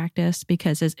research practice?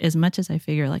 Because as much as I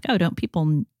figure like, oh, don't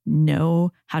people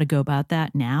know how to go about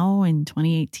that now in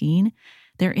 2018?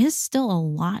 There is still a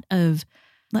lot of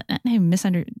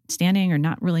misunderstanding or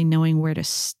not really knowing where to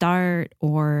start,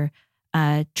 or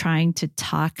trying to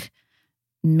talk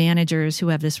managers who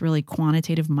have this really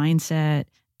quantitative mindset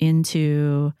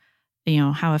into,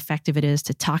 how effective it is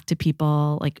to talk to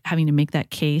people, like having to make that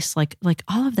case, like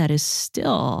all of that is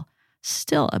still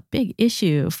a big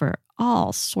issue for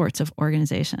all sorts of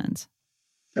organizations.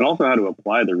 And also how to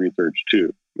apply the research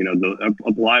too.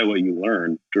 Apply what you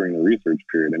learned during the research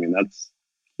period. I mean, that's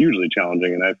hugely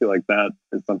challenging. And I feel like that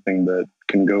is something that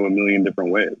can go a million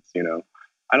different ways.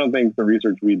 I don't think the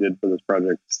research we did for this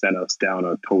project sent us down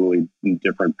a totally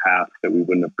different path that we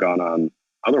wouldn't have gone on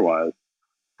otherwise,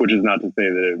 which is not to say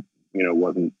that it,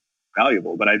 wasn't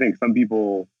valuable. But I think some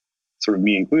people sort of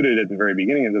me included at the very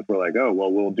beginning of this, we're like, oh,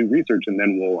 well, we'll do research and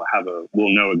then we'll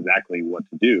know exactly what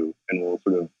to do. And we'll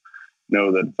sort of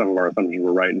know that some of our assumptions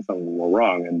were right and some of them were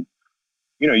wrong. And,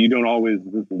 you don't always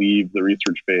just leave the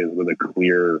research phase with a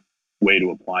clear way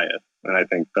to apply it. And I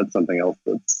think that's something else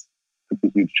that's a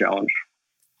huge challenge.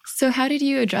 So how did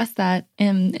you address that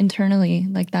internally,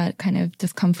 like that kind of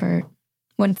discomfort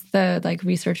once the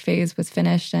research phase was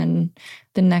finished and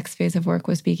the next phase of work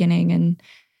was beginning? And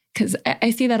because I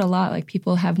see that a lot, like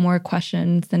people have more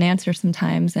questions than answers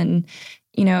sometimes. And,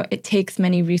 it takes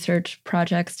many research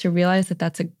projects to realize that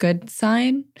that's a good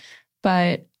sign.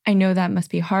 But I know that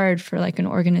must be hard for like an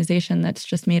organization that's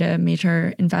just made a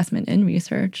major investment in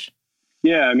research.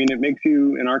 Yeah, I mean, it makes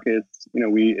you, in our case,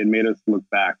 it made us look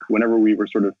back whenever we were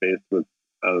sort of faced with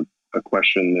a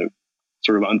question that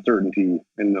sort of uncertainty,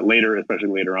 and especially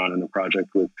later on in the project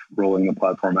with rolling the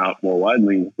platform out more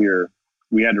widely here,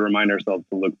 we had to remind ourselves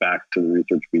to look back to the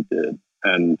research we did.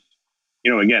 And,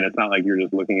 again, it's not like you're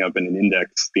just looking up in an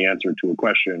index the answer to a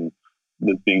question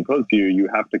that's being posed to you. You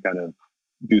have to kind of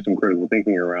do some critical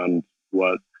thinking around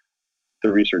what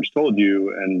the research told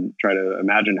you and try to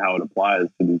imagine how it applies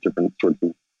to these different sorts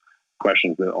of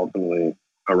questions that ultimately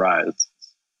arise.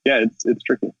 Yeah, it's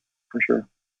tricky for sure.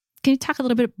 Can you talk a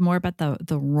little bit more about the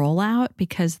rollout?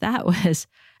 Because that was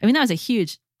a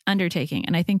huge undertaking.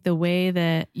 And I think the way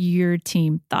that your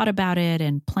team thought about it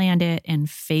and planned it and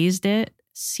phased it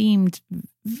seemed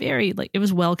very it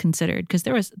was well considered, because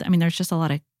there's just a lot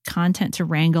of content to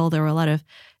wrangle. There were a lot of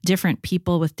different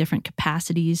people with different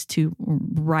capacities to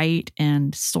write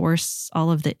and source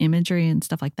all of the imagery and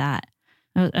stuff like that.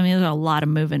 There's a lot of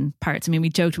moving parts. We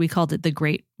joked, we called it the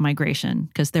Great Migration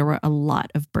because there were a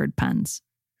lot of bird puns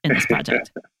in this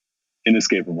project.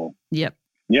 Inescapable. Yep.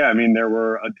 Yeah, there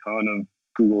were a ton of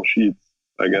Google Sheets,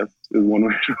 I guess, is one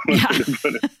way to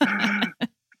put it.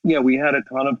 Yeah, we had a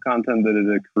ton of content that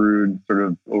had accrued sort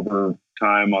of over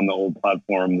time on the old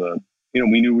platform that,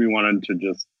 we knew we wanted to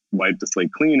just wipe the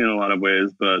slate clean in a lot of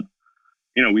ways, but,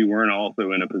 we weren't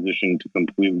also in a position to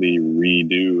completely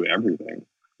redo everything,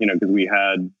 because we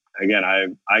had, again,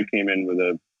 I came in with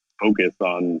a focus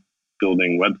on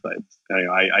building websites.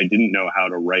 I didn't know how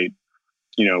to write,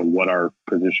 what our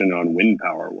position on wind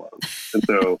power was. And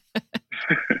so,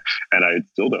 and I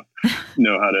still don't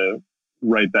know how to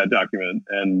write that document.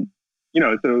 And,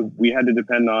 so we had to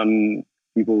depend on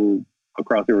people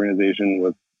across the organization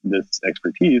with this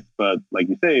expertise, but like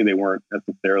you say, they weren't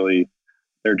necessarily,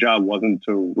 their job wasn't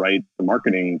to write the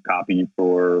marketing copy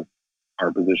for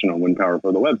our position on wind power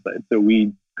for the website. So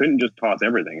we couldn't just toss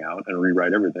everything out and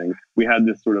rewrite everything. We had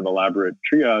this sort of elaborate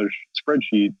triage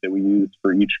spreadsheet that we used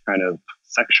for each kind of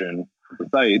section of the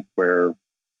site where,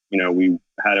 we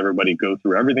had everybody go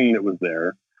through everything that was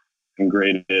there and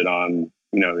grade it on,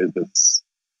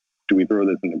 do we throw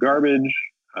this in the garbage?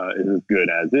 Is this good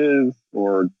as is?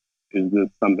 Or is this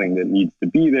something that needs to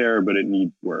be there, but it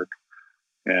needs work?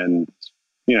 And,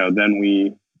 then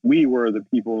we were the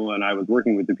people, and I was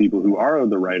working with the people who are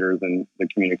the writers and the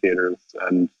communicators,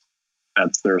 and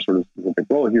that's their sort of specific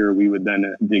role here. We would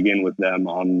then dig in with them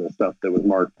on the stuff that was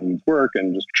marked needs work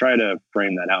and just try to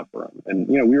frame that out for them. And,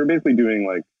 we were basically doing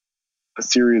like a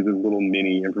series of little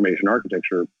mini information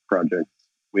architecture projects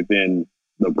within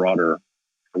the broader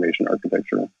information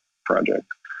architecture project.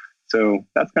 So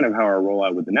that's kind of how our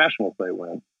rollout with the national site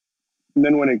went. And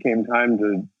then when it came time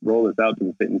to roll this out to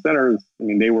the state and centers,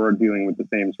 they were dealing with the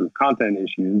same sort of content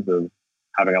issues of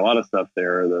having a lot of stuff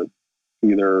there that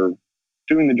either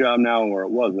doing the job now or it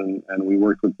wasn't. And we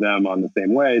worked with them on the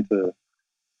same way to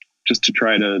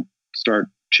try to start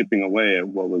chipping away at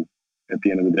what was, at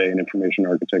the end of the day, an information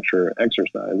architecture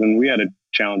exercise. And we had a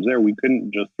challenge there. We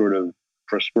couldn't just sort of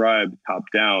prescribe top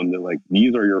down that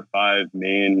these are your 5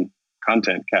 main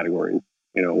content categories,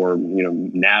 or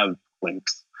nav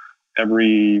links.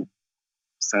 Every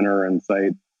center and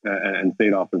site and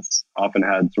state office often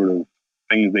had sort of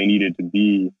things they needed to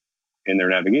be in their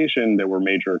navigation that were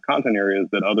major content areas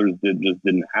that others just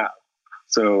didn't have.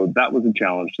 So that was a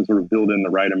challenge to sort of build in the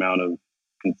right amount of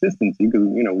consistency, because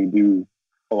we do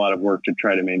a lot of work to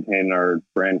try to maintain our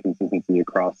brand consistency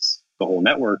across the whole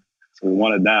network. So we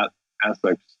wanted that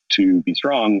aspect to be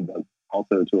strong, but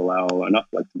also to allow enough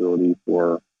flexibility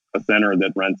for a center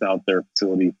that rents out their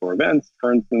facility for events,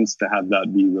 for instance, to have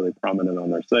that be really prominent on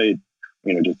their site.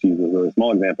 Just to use a really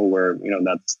small example where,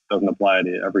 that doesn't apply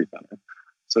to every center.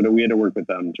 So that we had to work with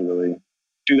them to really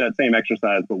do that same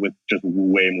exercise, but with just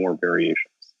way more variations.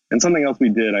 And something else we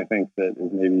did, I think, that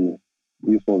is maybe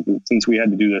useful, is since we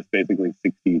had to do this basically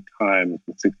 60 times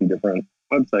with 60 different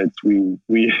websites, we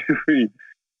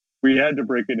had to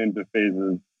break it into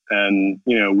phases. And,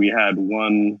 we had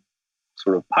one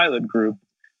sort of pilot group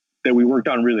that we worked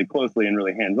on really closely and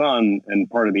really hands-on. And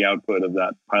part of the output of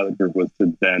that pilot group was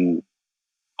to then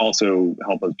also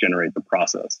help us generate the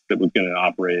process that was going to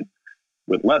operate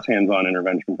with less hands-on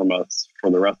intervention from us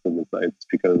for the rest of the sites,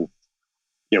 because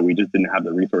we just didn't have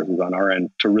the resources on our end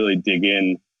to really dig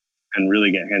in and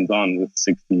really get hands-on with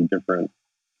 60 different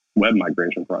web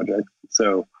migration projects.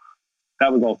 So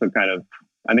that was also kind of,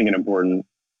 I think, an important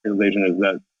realization, is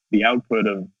that the output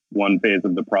of one phase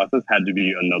of the process had to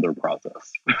be another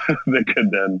process that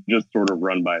could then just sort of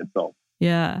run by itself.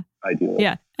 Yeah. Ideally.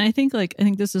 Yeah. And I think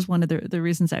this is one of the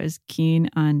reasons I was keen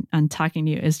on talking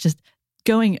to you, is just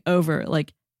going over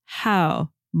like how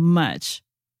much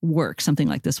work something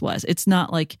like this was. It's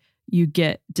not like you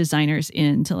get designers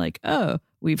in to like, oh,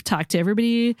 we've talked to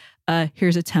everybody.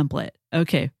 Here's a template.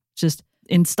 Okay. Just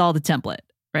install the template,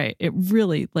 right? It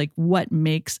really, like, what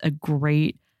makes a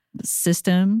great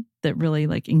system that really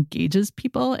like engages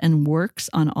people and works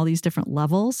on all these different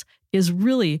levels is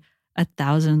really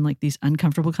 1,000 like these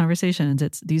uncomfortable conversations.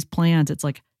 It's these plans. It's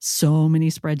like so many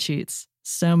spreadsheets,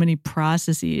 so many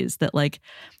processes that like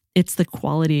it's the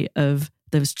quality of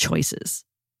those choices,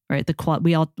 right?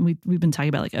 We've been talking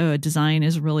about like, oh, design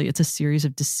is really, it's a series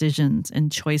of decisions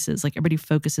and choices. Like everybody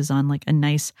focuses on like a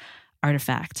nice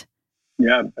artifact.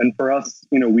 Yeah. And for us,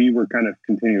 we were kind of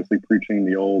continuously preaching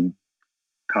the old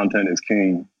content is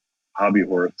king hobby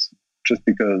horse, just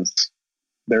because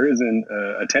there isn't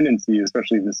a tendency,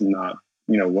 especially if this is not,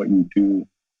 what you do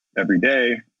every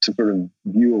day, to sort of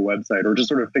view a website or just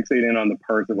sort of fixate in on the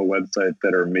parts of a website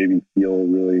that are maybe feel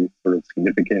really sort of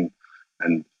significant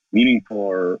and meaningful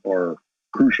or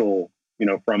crucial,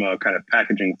 from a kind of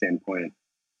packaging standpoint,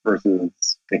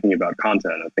 versus thinking about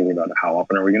content and thinking about how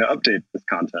often are we going to update this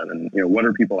content, and, what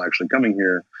are people actually coming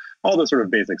here? All the sort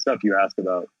of basic stuff you ask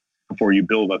about before you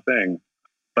build a thing.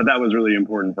 But that was really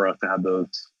important for us to have those,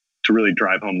 to really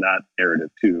drive home that narrative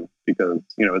too, because,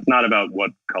 it's not about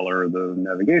what color the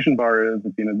navigation bar is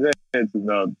at the end of the day. It's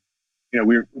about,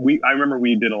 I remember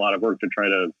we did a lot of work to try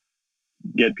to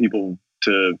get people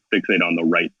to fixate on the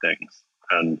right things.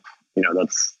 And,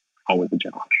 that's always a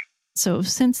challenge. So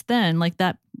since then, like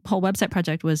that whole website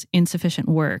project was insufficient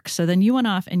work. So then you went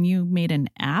off and you made an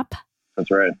app.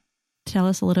 That's right. Tell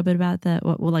us a little bit about that.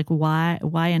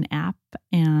 Why an app,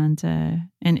 and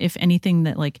if anything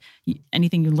that like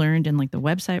anything you learned in like the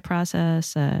website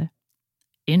process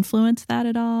influenced that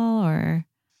at all, or?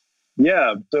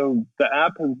 Yeah, so the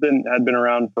app had been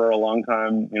around for a long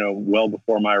time, well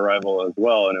before my arrival as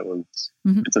well, and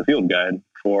it's a field guide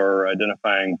for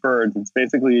identifying birds. It's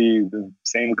basically the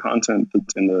same content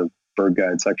that's in the bird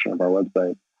guide section of our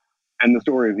website. And the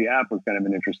story of the app was kind of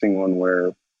an interesting one,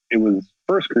 where it was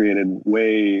first created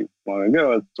way long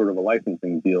ago as sort of a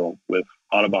licensing deal with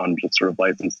Audubon. Just sort of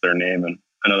licensed their name, and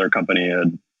another company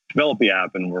had developed the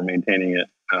app and were maintaining it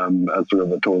as sort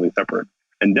of a totally separate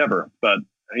endeavor. But,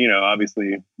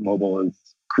 obviously mobile is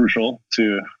crucial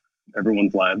to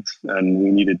everyone's lives, and we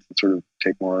needed to sort of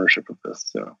take more ownership of this.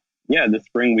 So yeah, this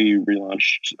spring we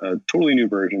relaunched a totally new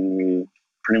version. We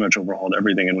pretty much overhauled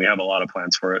everything, and we have a lot of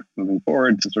plans for it moving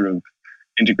forward to sort of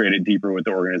integrate it deeper with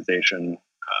the organization,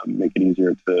 make it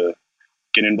easier to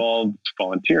get involved,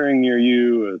 volunteering near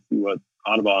you, see what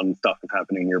Audubon stuff is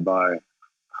happening nearby,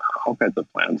 all kinds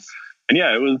of plans. And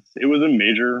yeah, it was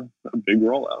a big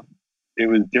rollout. It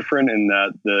was different in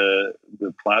that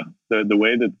the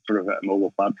way that sort of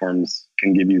mobile platforms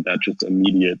can give you that just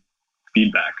immediate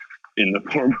feedback in the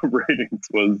form of ratings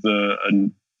was,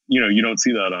 you don't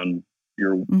see that on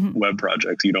your web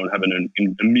projects. You don't have an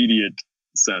immediate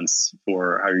sense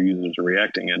for how your users are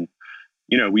reacting. And,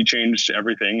 we changed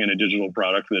everything in a digital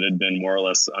product that had been more or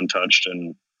less untouched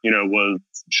and, was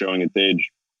showing its age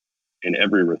in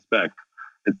every respect.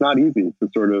 It's not easy to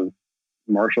sort of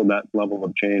marshal that level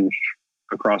of change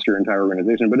across your entire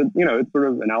organization, but it's sort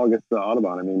of analogous to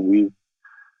Audubon. I mean,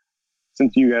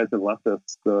 since you guys have left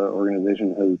us, the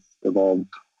organization has evolved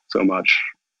so much.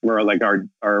 Where like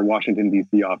our Washington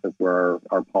DC office, where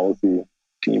our policy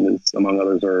team is, among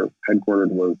others, are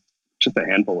headquartered, was just a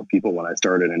handful of people when I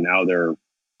started, and now they're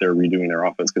redoing their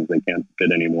office because they can't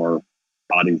fit any more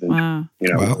bodies in. Wow.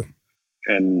 Wow.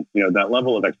 And that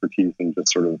level of expertise and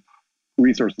just sort of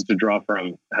resources to draw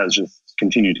from has just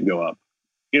continued to go up.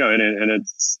 And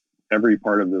it's every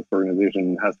part of this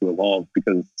organization has to evolve,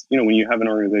 because when you have an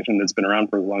organization that's been around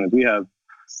for as long as we have,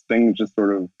 things just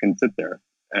sort of can sit there.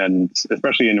 And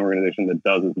especially an organization that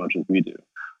does as much as we do.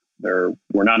 We're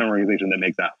not an organization that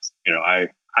makes apps.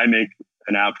 I make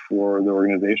an app for the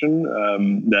organization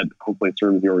that hopefully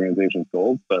serves the organization's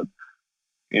goals, but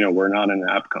we're not an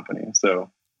app company.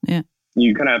 So yeah,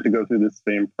 you kind of have to go through this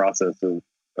same process of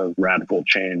of radical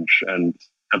change and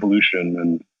evolution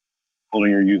and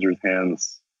holding your users'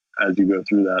 hands as you go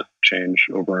through that change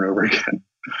over and over again.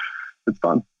 It's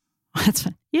fun. That's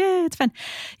fun. Yeah, it's fun.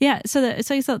 Yeah. So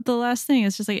the last thing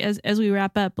is just like, as we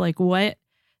wrap up, like what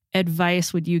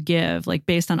advice would you give, like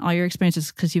based on all your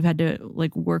experiences? Cause you've had to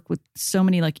like work with so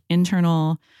many like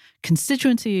internal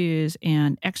constituencies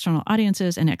and external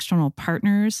audiences and external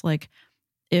partners. Like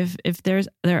if there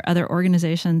are other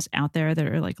organizations out there that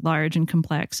are like large and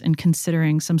complex and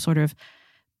considering some sort of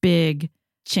big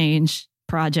change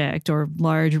project or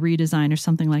large redesign or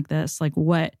something like this, like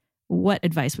what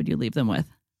advice would you leave them with?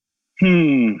 I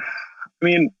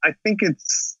mean, I think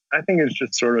it's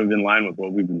just sort of in line with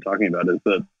what we've been talking about, is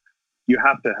that you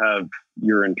have to have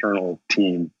your internal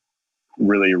team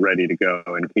really ready to go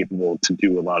and capable to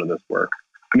do a lot of this work.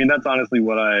 I mean, that's honestly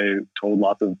what I told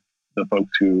lots of the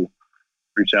folks who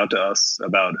reached out to us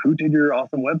about who did your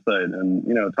awesome website, and,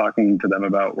 you know, talking to them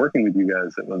about working with you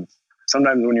guys. It was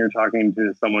sometimes when you're talking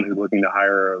to someone who's looking to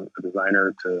hire a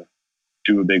designer to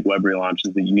do a big web relaunch,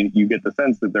 is that you get the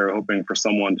sense that they're hoping for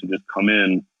someone to just come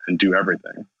in and do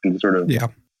everything and sort of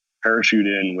parachute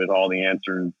in with all the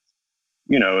answers,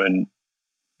 you know, and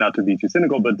not to be too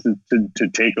cynical, but to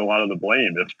take a lot of the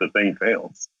blame if the thing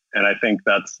fails. And I think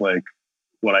that's like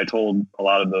what I told a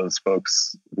lot of those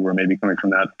folks who were maybe coming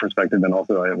from that perspective. And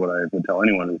also what I would tell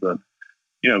anyone is that,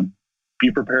 you know,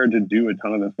 be prepared to do a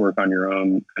ton of this work on your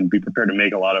own and be prepared to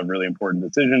make a lot of really important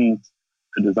decisions.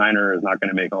 The designer is not going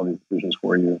to make all these decisions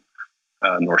for you,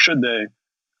 nor should they.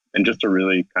 And just to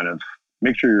really kind of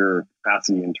make sure your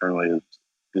capacity internally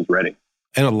is ready.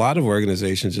 And a lot of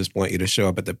organizations just want you to show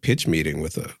up at the pitch meeting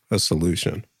with a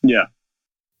solution. Yeah.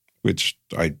 Which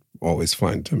I always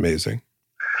find amazing.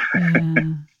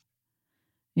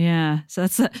 Yeah. So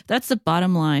that's the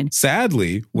bottom line.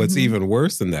 Sadly, what's even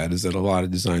worse than that is that a lot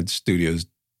of design studios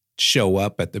show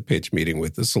up at the pitch meeting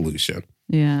with the solution.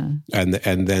 Yeah. And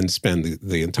then spend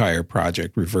the entire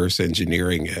project reverse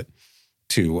engineering it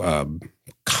to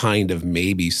kind of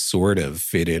maybe sort of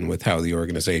fit in with how the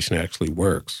organization actually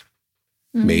works.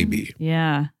 Maybe.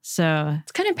 Yeah. So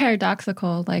it's kind of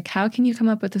paradoxical. Like, how can you come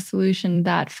up with a solution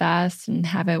that fast and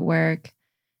have it work?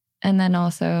 And then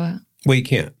also... Well, you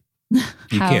can't. You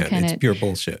can't. It's pure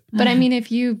bullshit. But I mean,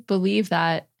 if you believe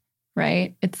that,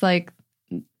 right, it's like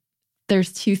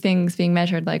there's two things being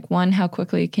measured. Like, one, how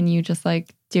quickly can you just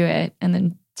like do it? And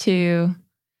then two,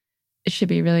 it should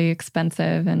be really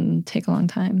expensive and take a long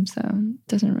time. So it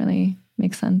doesn't really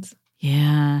make sense.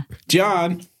 Yeah.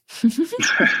 John...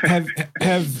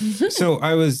 so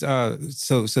I was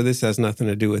so this has nothing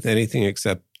to do with anything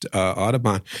except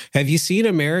Audubon. Have you seen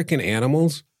American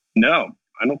Animals? No,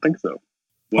 I don't think so.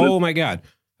 My God.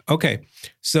 Okay.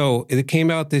 So it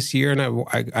came out this year and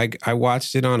I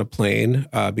watched it on a plane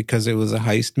because it was a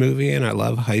heist movie and I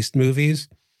love heist movies.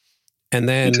 And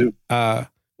then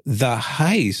the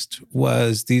heist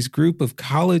was these group of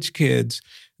college kids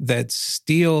that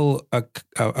steal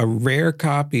a rare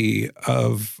copy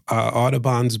of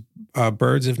Audubon's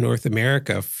Birds of North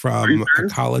America from a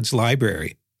college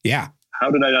library. Yeah. How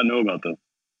did I not know about this?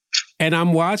 And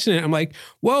I'm watching it. I'm like,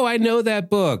 whoa, I know that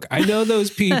book. I know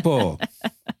those people.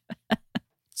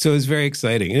 So it's very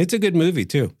exciting. And it's a good movie,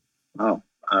 too. Oh,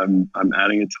 I'm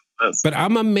adding it to the list. But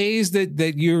I'm amazed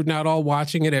that you're not all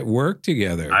watching it at work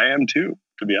together. I am, too.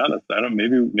 To be honest, I don't.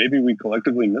 Maybe we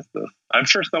collectively missed this. I'm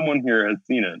sure someone here has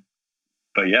seen it,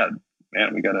 but yeah,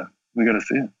 man, we gotta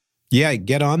see it. Yeah,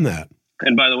 get on that.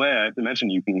 And by the way, I have to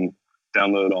mention you can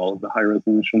download all of the high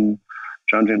resolution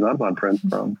John James Audubon prints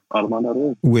from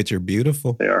Audubon.org, which are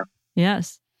beautiful. They are.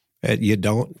 Yes. You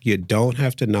don't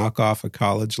have to knock off a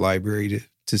college library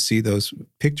to see those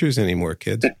pictures anymore,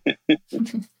 kids.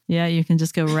 Yeah, you can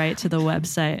just go right to the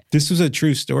website. This was a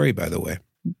true story, by the way.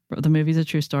 The movie's a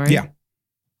true story. Yeah.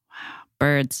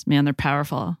 Birds, man, they're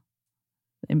powerful.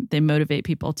 They motivate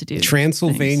people to do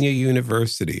Transylvania things.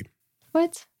 University.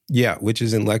 What? Yeah, which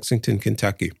is in Lexington,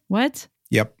 Kentucky. What?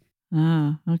 Yep.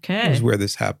 Oh, okay. That was where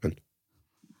this happened.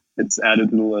 It's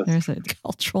added to the list. There's a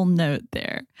cultural note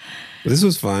there. This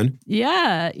was fun.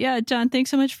 Yeah. John, thanks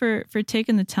so much for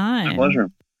taking the time. My pleasure.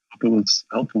 Hope it was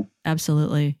helpful.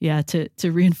 Absolutely. Yeah,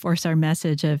 to reinforce our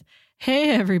message of,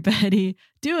 hey, everybody,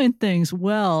 doing things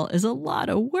well is a lot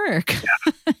of work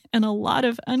and a lot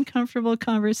of uncomfortable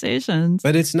conversations.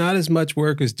 But it's not as much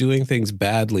work as doing things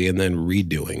badly and then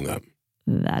redoing them.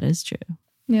 That is true.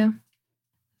 Yeah.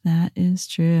 That is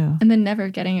true. And then never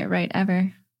getting it right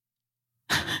ever.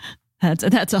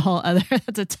 That's a whole other,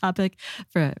 that's a topic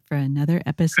for another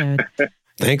episode.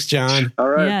 Thanks, John. All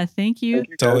right. Yeah, thank you.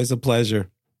 It's always a pleasure.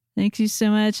 Thank you so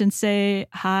much. And say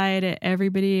hi to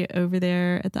everybody over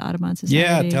there at the Audubon Society.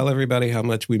 Yeah, tell everybody how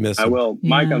much we miss I them. will. Yeah.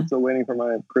 Mike, I'm still waiting for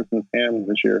my Christmas ham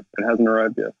this year. It hasn't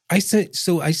arrived yet. I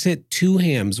sent 2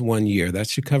 hams one year. That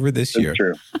should cover this That's year.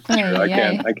 true. Ay,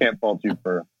 ay. I can't fault you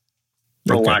for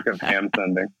Okay. lack of ham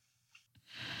sending.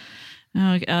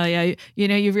 Oh, yeah. You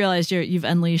know, you've realized you've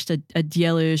unleashed a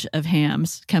deluge of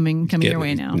hams coming your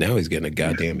way now. Now he's getting a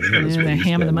goddamn ham. is Yeah, what the he's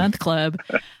Ham of the getting. Month Club.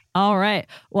 All right.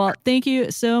 Well, thank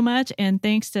you so much. And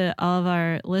thanks to all of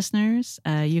our listeners.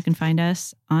 You can find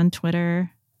us on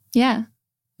Twitter. Yeah.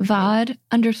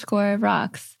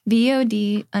 VOD_rocks.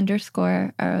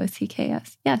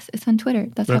 VOD_ROCKS. Yes, it's on Twitter.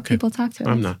 That's how Okay. people talk to us.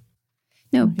 I'm not.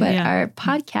 No, but Yeah. our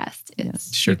podcast is.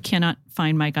 Yes. Sure. You cannot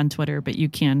find Mike on Twitter, but you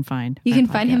can find You our can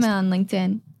find him podcast. on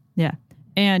LinkedIn.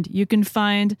 And you can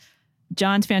find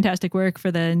John's fantastic work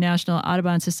for the National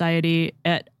Audubon Society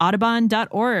at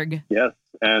audubon.org. Yes,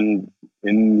 and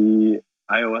in the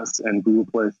iOS and Google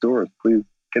Play stores, please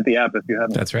get the app if you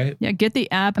haven't. That's right. Yeah, get the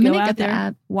app. I'm Go going to out get the there.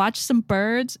 app. Watch some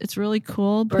birds. It's really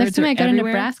cool. Birds Next time are I go to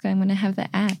everywhere. Nebraska, I'm going to have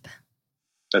the app.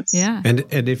 That's Yeah. And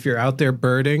if you're out there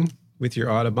birding with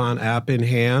your Audubon app in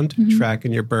hand, Mhm.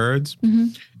 tracking your birds,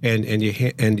 Mhm. and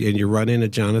you run into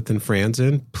Jonathan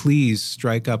Franzen, please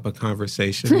strike up a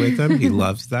conversation with him. He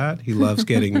loves that. He loves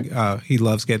getting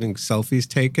selfies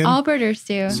taken. All birders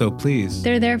do. So please,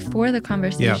 They're there for the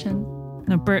conversation.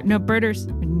 No, birders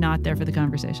are not there for the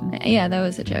conversation. Yeah, that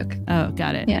was a joke. Oh,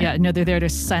 got it. Yeah. Yeah, no, they're there to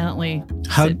silently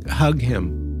hug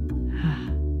him.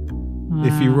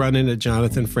 If you Wow. run into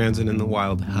Jonathan Franzen in the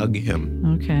wild, hug him.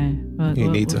 Okay. Well, He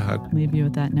needs a hug. Leave you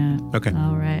with that note. Okay.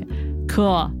 All right.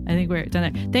 Cool. I think we're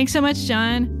done there. Thanks so much,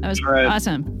 John. That was All right.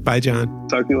 awesome. Bye, John.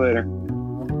 talk to you later.